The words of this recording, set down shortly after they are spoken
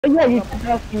But yeah, you kept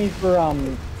asking me for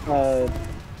what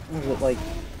was it like?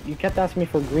 You kept asking me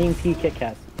for green tea Kit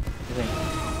Kats. I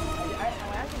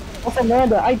think. Also,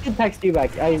 Miranda, I did text you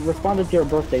back. I responded to your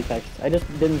birthday text. I just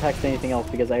didn't text anything else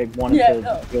because I wanted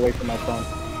to be away from my phone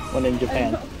when in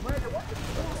Japan.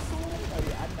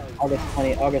 August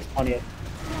 20th.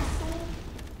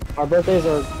 Our birthdays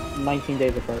are 19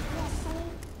 days apart.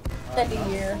 And a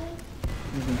year.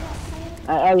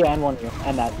 Oh yeah, and 1 year,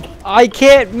 and that. I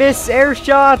can't miss air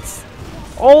shots!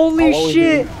 Holy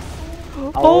shit!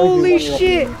 Holy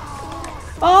shit!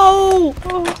 Oh!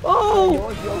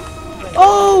 Oh!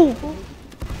 Oh!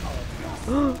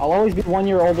 I'll always be 1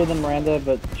 year older than Miranda,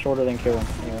 but shorter than Kieran.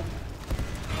 Anyway.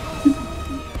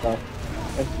 So,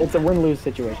 it's a win-lose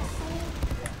situation.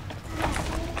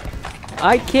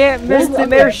 I can't miss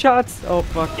them air shots! Oh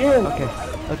fuck. Kieran,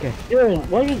 Okay. Kieran,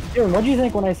 what do you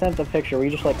think when I sent the picture? Were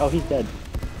you just like, oh, he's dead?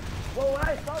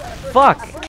 Fuck!